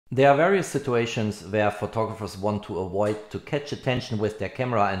There are various situations where photographers want to avoid to catch attention with their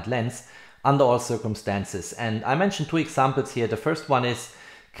camera and lens under all circumstances. And I mentioned two examples here. The first one is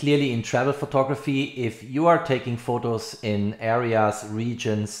clearly in travel photography. If you are taking photos in areas,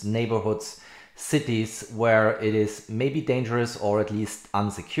 regions, neighborhoods, cities where it is maybe dangerous or at least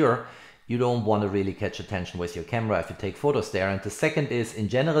unsecure, you don't want to really catch attention with your camera if you take photos there. And the second is in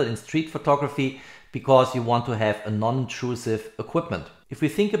general in street photography, because you want to have a non-intrusive equipment. If we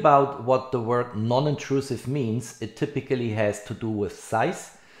think about what the word non-intrusive means, it typically has to do with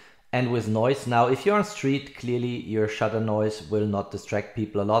size and with noise. Now, if you're on street, clearly your shutter noise will not distract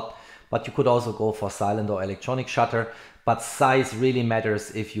people a lot, but you could also go for silent or electronic shutter. But size really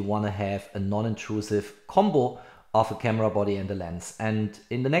matters if you want to have a non-intrusive combo of a camera body and a lens. And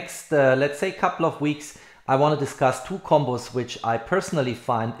in the next, let's say, couple of weeks, I want to discuss two combos which I personally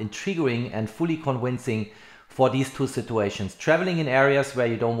find intriguing and fully convincing for these two situations. Traveling in areas where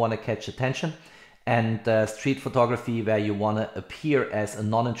you don't want to catch attention, and street photography where you want to appear as a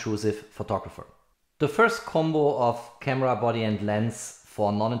non-intrusive photographer. The first combo of camera body and lens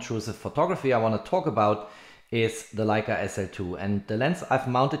for non-intrusive photography I want to talk about is the Leica SL2. And the lens I've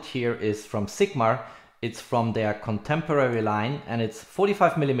mounted here is from Sigma. It's from their contemporary line and it's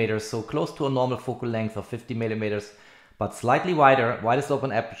 45 millimeters, so close to a normal focal length of 50 millimeters, but slightly wider. Widest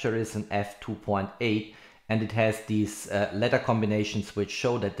open aperture is an f2.8, and it has these letter combinations which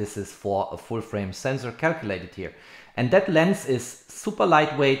show that this is for a full frame sensor calculated here. And that lens is super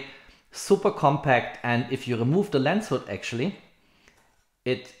lightweight, super compact, and if you remove the lens hood actually,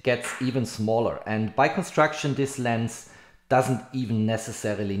 it gets even smaller. And by construction, this lens doesn't even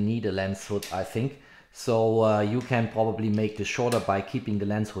necessarily need a lens hood, I think. So you can probably make this shorter by keeping the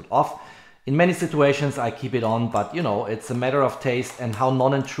lens hood off. In many situations I keep it on, but you know, it's a matter of taste and how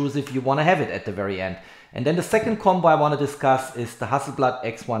non-intrusive you want to have it at the very end. And then the second combo I want to discuss is the Hasselblad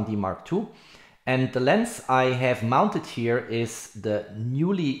X1D II. And the lens I have mounted here is the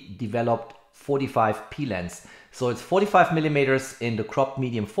newly developed 45P lens. So it's 45 millimeters in the cropped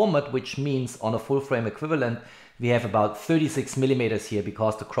medium format, which means on a full frame equivalent we have about 36 millimeters here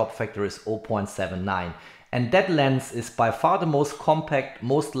because the crop factor is 0.79. And that lens is by far the most compact,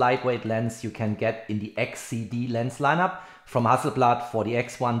 most lightweight lens you can get in the XCD lens lineup from Hasselblad for the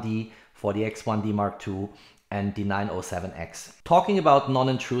X1D, for the X1D II, and the 907X. Talking about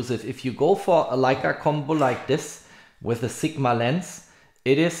non-intrusive, if you go for a Leica combo like this with a Sigma lens,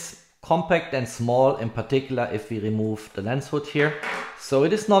 it is compact and small, in particular if we remove the lens hood here. So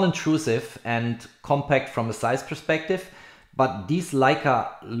it is non-intrusive and compact from a size perspective, but these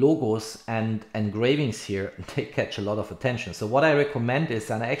Leica logos and engravings here, they catch a lot of attention. So what I recommend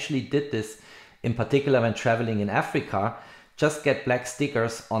is, and I actually did this in particular when traveling in Africa, just get black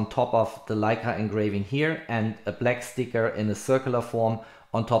stickers on top of the Leica engraving here and a black sticker in a circular form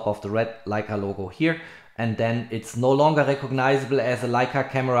on top of the red Leica logo here. And then it's no longer recognizable as a Leica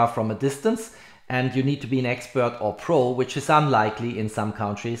camera from a distance, and you need to be an expert or pro, which is unlikely in some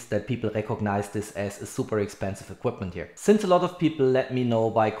countries that people recognize this as a super expensive equipment here. Since a lot of people let me know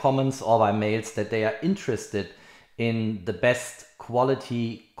by comments or by mails that they are interested in the best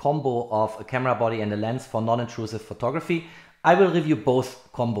quality combo of a camera body and a lens for non-intrusive photography, I will review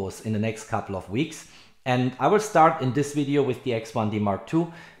both combos in the next couple of weeks. And I will start in this video with the X1D II,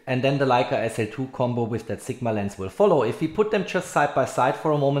 and then the Leica SL2 combo with that Sigma lens will follow. If we put them just side by side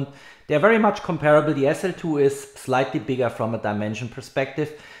for a moment, they're very much comparable. The SL2 is slightly bigger from a dimension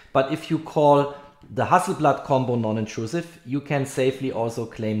perspective, but if you call the Hasselblad combo non-intrusive, you can safely also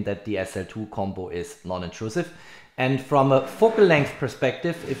claim that the SL2 combo is non-intrusive. And from a focal length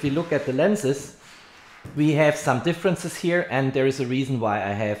perspective, if we look at the lenses, we have some differences here, and there is a reason why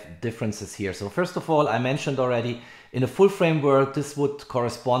I have differences here. So first of all, I mentioned already, in a full frame world, this would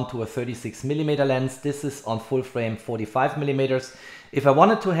correspond to a 36 millimeter lens. This is on full frame 45 millimeters. If I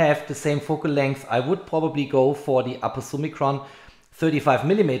wanted to have the same focal length, I would probably go for the Aposumicron 35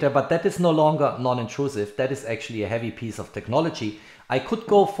 millimeter, but that is no longer non-intrusive. That is actually a heavy piece of technology. I could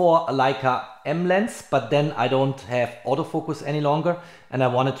go for a Leica M lens, but then I don't have autofocus any longer, and I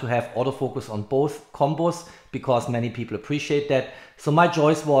wanted to have autofocus on both combos because many people appreciate that. So my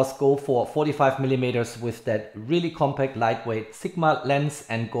choice was go for 45 millimeters with that really compact, lightweight Sigma lens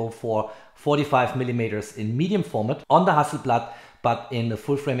and go for 45 millimeters in medium format on the Hasselblad, but in the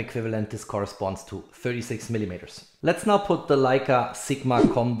full frame equivalent, this corresponds to 36 millimeters. Let's now put the Leica Sigma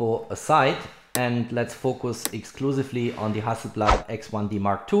combo aside and let's focus exclusively on the Hasselblad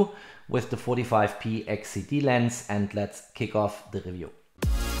X1D II with the 45P XCD lens, and let's kick off the review.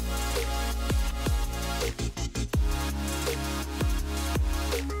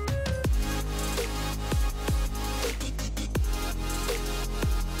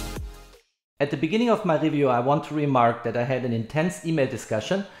 At the beginning of my review, I want to remark that I had an intense email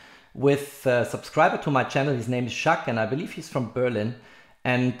discussion with a subscriber to my channel. His name is Jacques, and I believe he's from Berlin.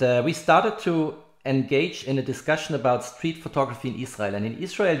 And we started to engage in a discussion about street photography in Israel. And in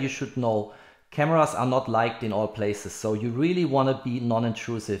Israel, you should know, cameras are not liked in all places. So you really want to be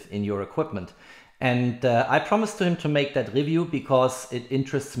non-intrusive in your equipment. And I promised to him to make that review because it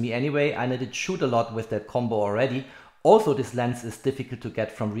interests me anyway. And I did shoot a lot with that combo already. Also, this lens is difficult to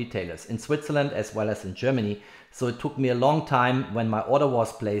get from retailers in Switzerland as well as in Germany. So it took me a long time when my order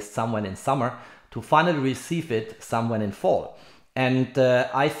was placed somewhere in summer to finally receive it somewhere in fall. And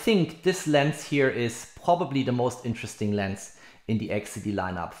I think this lens here is probably the most interesting lens in the XCD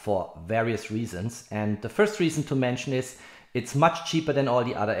lineup for various reasons. And the first reason to mention is it's much cheaper than all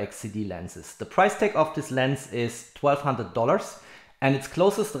the other XCD lenses. The price tag of this lens is $1,200. And its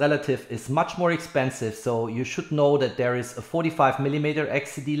closest relative is much more expensive, so you should know that there is a 45mm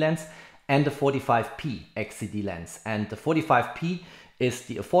XCD lens and a 45P XCD lens. And the 45P is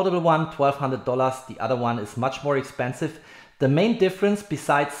the affordable one, $1,200. The other one is much more expensive. The main difference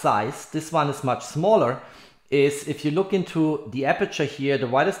besides size, this one is much smaller, is if you look into the aperture here, the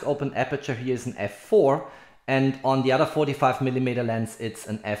widest open aperture here is an f4, and on the other 45mm lens, it's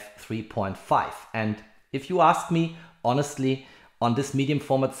an f3.5. And if you ask me, honestly, on this medium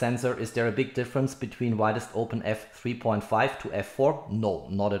format sensor, is there a big difference between widest open f3.5 to f4? No,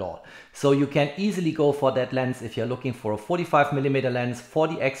 not at all. So you can easily go for that lens if you're looking for a 45mm lens for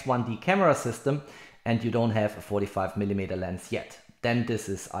the X1D camera system and you don't have a 45mm lens yet. Then this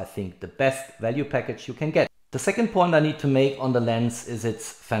is, I think, the best value package you can get. The second point I need to make on the lens is its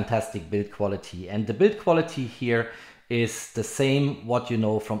fantastic build quality. And the build quality here is the same what you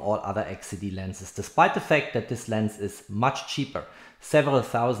know from all other XCD lenses, despite the fact that this lens is much cheaper, several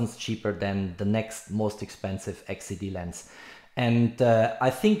thousands cheaper than the next most expensive XCD lens. And I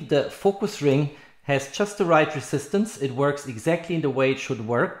think the focus ring has just the right resistance. It works exactly in the way it should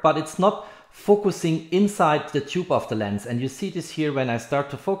work, but it's not focusing inside the tube of the lens. And you see this here when I start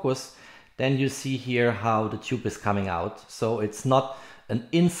to focus, then you see here how the tube is coming out. So it's not an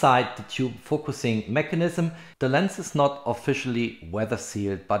inside the tube focusing mechanism. The lens is not officially weather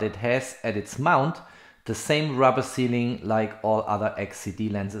sealed, but it has at its mount the same rubber sealing like all other XCD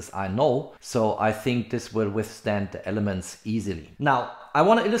lenses I know. So I think this will withstand the elements easily. Now, I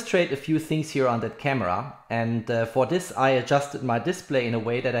want to illustrate a few things here on that camera. And for this, I adjusted my display in a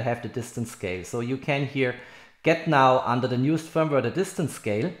way that I have the distance scale. So you can here get now under the newest firmware the distance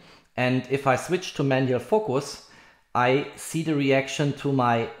scale. And if I switch to manual focus, I see the reaction to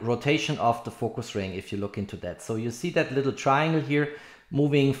my rotation of the focus ring if you look into that. So you see that little triangle here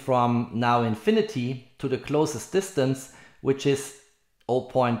moving from now infinity to the closest distance, which is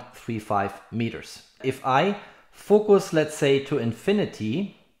 0.35 meters. If I focus, let's say, to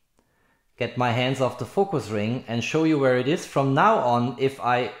infinity, get my hands off the focus ring and show you where it is from now on, if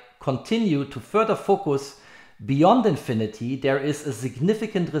I continue to further focus beyond infinity, there is a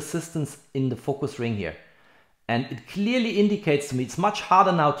significant resistance in the focus ring here. And it clearly indicates to me it's much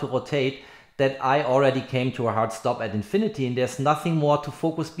harder now to rotate, that I already came to a hard stop at infinity and there's nothing more to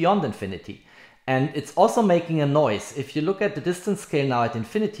focus beyond infinity. And it's also making a noise. If you look at the distance scale now at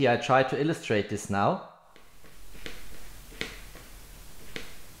infinity, I try to illustrate this now.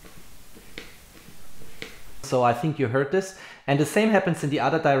 So I think you heard this. And the same happens in the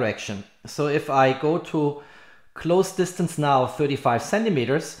other direction. So if I go to close distance now, 35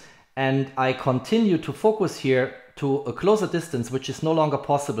 centimeters, and I continue to focus here to a closer distance, which is no longer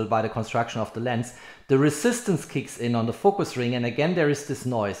possible by the construction of the lens, the resistance kicks in on the focus ring, and again there is this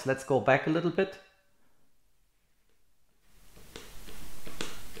noise. Let's go back a little bit.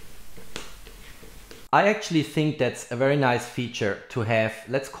 I actually think that's a very nice feature to have.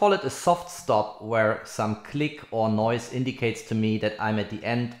 Let's call it a soft stop, where some click or noise indicates to me that I'm at the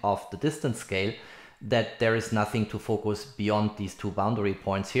end of the distance scale, that there is nothing to focus beyond these two boundary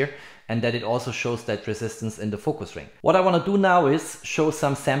points here, and that it also shows that resistance in the focus ring. What I want to do now is show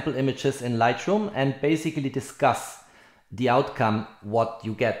some sample images in Lightroom and basically discuss the outcome, what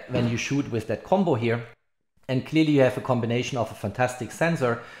you get when you shoot with that combo here. And clearly you have a combination of a fantastic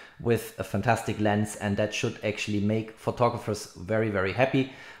sensor with a fantastic lens, and that should actually make photographers very, very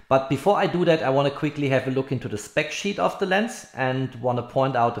happy. But before I do that, I want to quickly have a look into the spec sheet of the lens and want to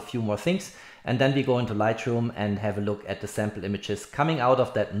point out a few more things. And then we go into Lightroom and have a look at the sample images coming out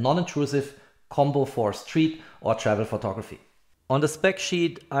of that non-intrusive combo for street or travel photography. On the spec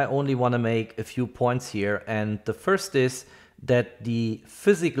sheet, I only want to make a few points here. And the first is that the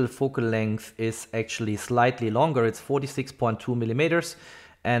physical focal length is actually slightly longer. It's 46.2 millimeters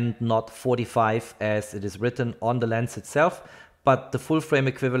and not 45 as it is written on the lens itself. but the full frame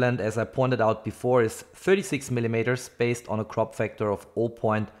equivalent, as I pointed out before, is 36 millimeters based on a crop factor of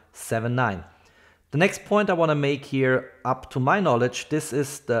 0.79. The next point I want to make here, up to my knowledge, this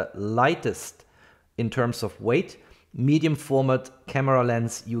is the lightest in terms of weight medium format camera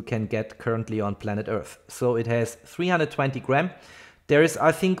lens you can get currently on planet Earth. So it has 320 gram. There is,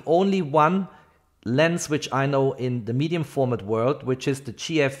 I think, only one lens which I know in the medium format world, which is the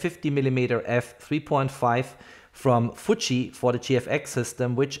GF 50mm f3.5 from Fuji for the GFX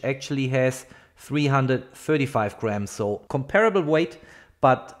system, which actually has 335 grams. So comparable weight,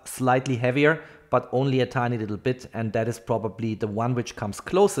 but slightly heavier, but only a tiny little bit, and that is probably the one which comes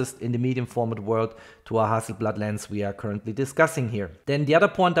closest in the medium format world to a Hasselblad lens we are currently discussing here. Then the other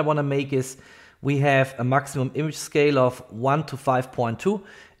point I want to make is we have a maximum image scale of 1 to 5.2.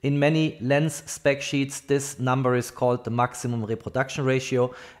 In many lens spec sheets, this number is called the maximum reproduction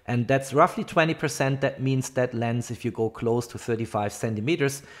ratio, and that's roughly 20%. That means that lens, if you go close to 35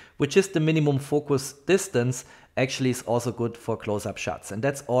 centimeters, which is the minimum focus distance, actually is also good for close-up shots. And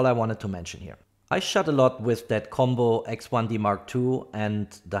that's all I wanted to mention here. I shot a lot with that combo X1D Mark II and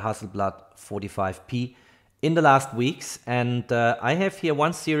the Hasselblad 45P in the last weeks, and I have here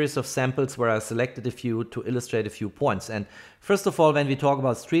one series of samples where I selected a few to illustrate a few points. And first of all, when we talk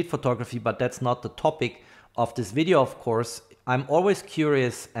about street photography, but that's not the topic of this video, of course, I'm always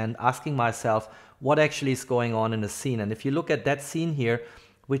curious and asking myself what actually is going on in a scene. And if you look at that scene here,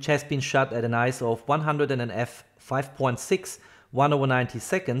 which has been shot at an ISO of 100 and an f5.6, 1/90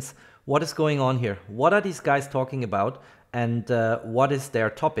 seconds, what is going on here? What are these guys talking about? And what is their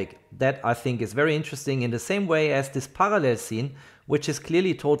topic? That I think is very interesting, in the same way as this parallel scene, which is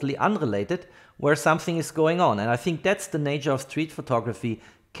clearly totally unrelated, where something is going on. And I think that's the nature of street photography,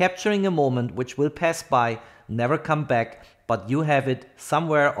 capturing a moment which will pass by, never come back, but you have it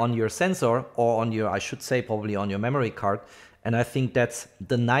somewhere on your sensor, or on your, I should say probably on your memory card. And I think that's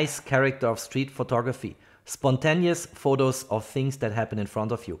the nice character of street photography. Spontaneous photos of things that happen in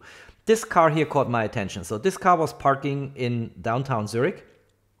front of you. This car here caught my attention. So this car was parking in downtown Zurich,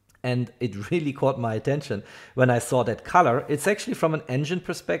 and it really caught my attention when I saw that color. It's actually, from an engine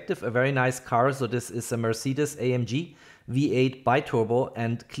perspective, a very nice car. So this is a Mercedes AMG V8 biturbo,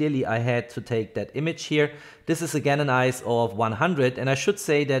 and clearly I had to take that image here. This is again an ISO of 100, and I should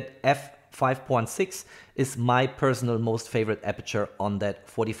say that f5.6 is my personal most favorite aperture on that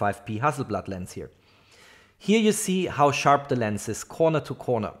 45p Hasselblad lens here. Here you see how sharp the lens is, corner to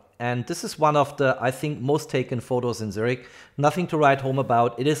corner. And this is one of the, I think, most taken photos in Zurich. Nothing to write home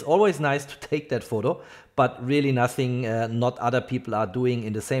about. It is always nice to take that photo, but really nothing not other people are doing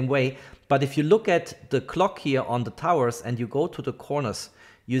in the same way. But if you look at the clock here on the towers and you go to the corners,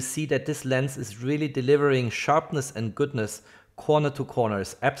 you see that this lens is really delivering sharpness and goodness corner to corner.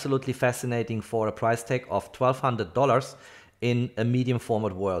 It's absolutely fascinating for a price tag of $1,200 in a medium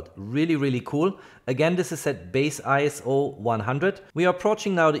format world. Really, really cool. Again, this is at base ISO 100. We are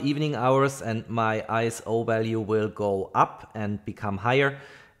approaching now the evening hours, and my ISO value will go up and become higher.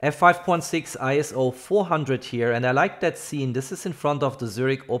 f5.6 ISO 400 here, and I like that scene. This is in front of the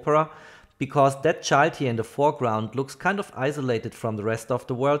Zurich Opera, because that child here in the foreground looks kind of isolated from the rest of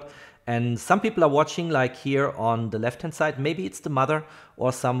the world. And some people are watching, like here on the left-hand side. Maybe it's the mother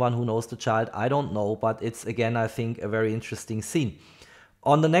or someone who knows the child. I don't know, but it's, again, I think, a very interesting scene.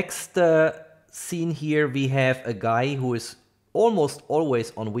 On the next scene here, we have a guy who is almost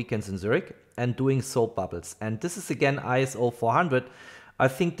always on weekends in Zurich and doing soap bubbles. And this is, again, ISO 400. I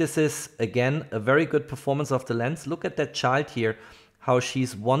think this is, again, a very good performance of the lens. Look at that child here, how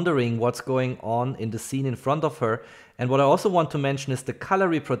she's wondering what's going on in the scene in front of her. And what I also want to mention is the color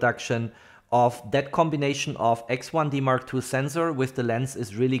reproduction of that combination of X1D Mark II sensor with the lens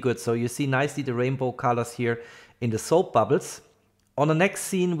is really good. So you see nicely the rainbow colors here in the soap bubbles. On the next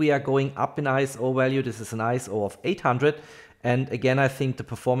scene, we are going up in ISO value. This is an ISO of 800. And again, I think the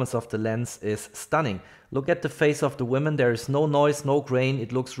performance of the lens is stunning. Look at the face of the women. There is no noise, no grain.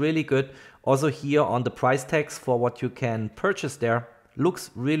 It looks really good. Also here on the price tags for what you can purchase there,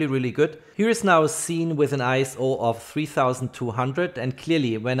 looks really, really good. Here is now a scene with an ISO of 3200, and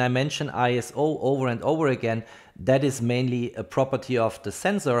clearly when I mention ISO over and over again, that is mainly a property of the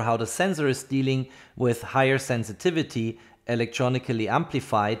sensor, how the sensor is dealing with higher sensitivity, electronically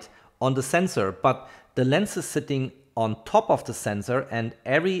amplified on the sensor. But the lens is sitting on top of the sensor, and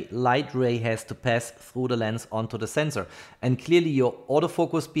every light ray has to pass through the lens onto the sensor. And clearly your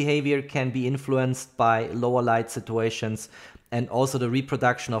autofocus behavior can be influenced by lower light situations, and also the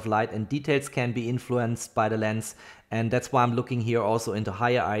reproduction of light and details can be influenced by the lens. And that's why I'm looking here also into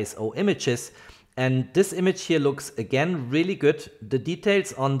higher ISO images. And this image here looks again really good. The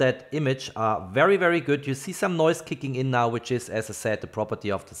details on that image are very, very good. You see some noise kicking in now, which is, as I said, the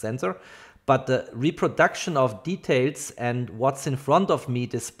property of the sensor. But the reproduction of details and what's in front of me,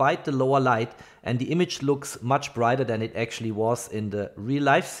 despite the lower light, and the image looks much brighter than it actually was in the real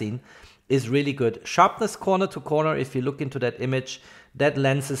life scene, is really good. Sharpness corner to corner, if you look into that image, that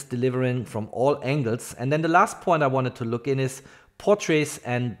lens is delivering from all angles. And then the last point I wanted to look in is portraits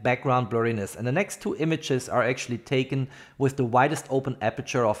and background blurriness. And the next two images are actually taken with the widest open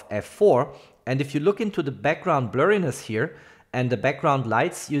aperture of f4. And if you look into the background blurriness here and the background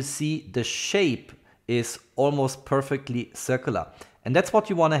lights, you see the shape is almost perfectly circular. And that's what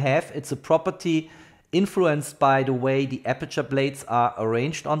you want to have. It's a property influenced by the way the aperture blades are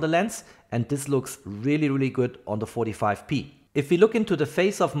arranged on the lens. And this looks really, really good on the 45P. If we look into the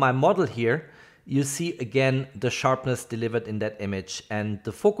face of my model here, you see again the sharpness delivered in that image, and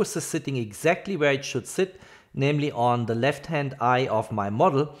the focus is sitting exactly where it should sit, namely on the left hand eye of my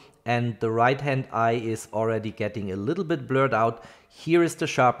model, and the right hand eye is already getting a little bit blurred out. Here is the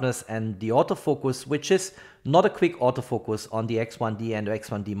sharpness and the autofocus, which is not a quick autofocus on the X1D and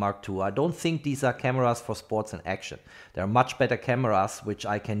X1D Mark II. I don't think these are cameras for sports and action. There are much better cameras which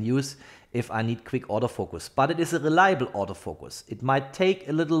I can use if I need quick autofocus, but it is a reliable autofocus. It might take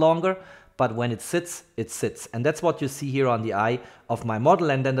a little longer, but when it sits, it sits. And that's what you see here on the eye of my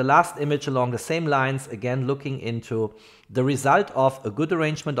model. And then the last image along the same lines, again looking into the result of a good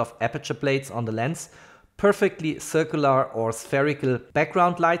arrangement of aperture plates on the lens, perfectly circular or spherical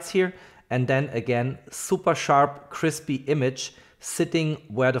background lights here, and then again super sharp, crispy image sitting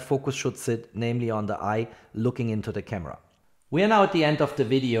where the focus should sit, namely on the eye looking into the camera. We are now at the end of the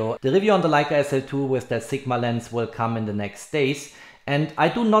video. The review on the Leica SL2 with that Sigma lens will come in the next days. And I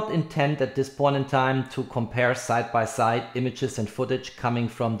do not intend at this point in time to compare side by side images and footage coming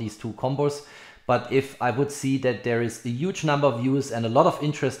from these two combos. But if I would see that there is a huge number of views and a lot of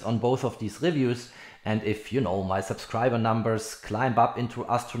interest on both of these reviews, and if, you know, my subscriber numbers climb up into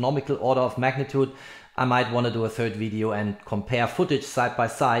astronomical order of magnitude, I might want to do a third video and compare footage side by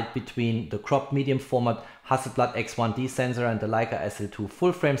side between the cropped medium format Hasselblad X1D sensor and the Leica SL2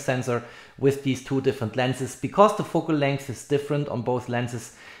 full frame sensor with these two different lenses. Because the focal length is different on both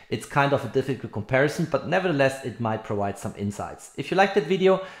lenses, it's kind of a difficult comparison, but nevertheless it might provide some insights. If you liked that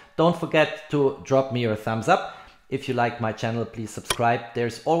video, don't forget to drop me your thumbs up. If you like my channel, please subscribe.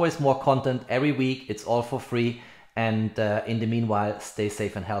 There's always more content every week. It's all for free. And in the meanwhile, stay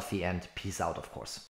safe and healthy, and peace out, of course.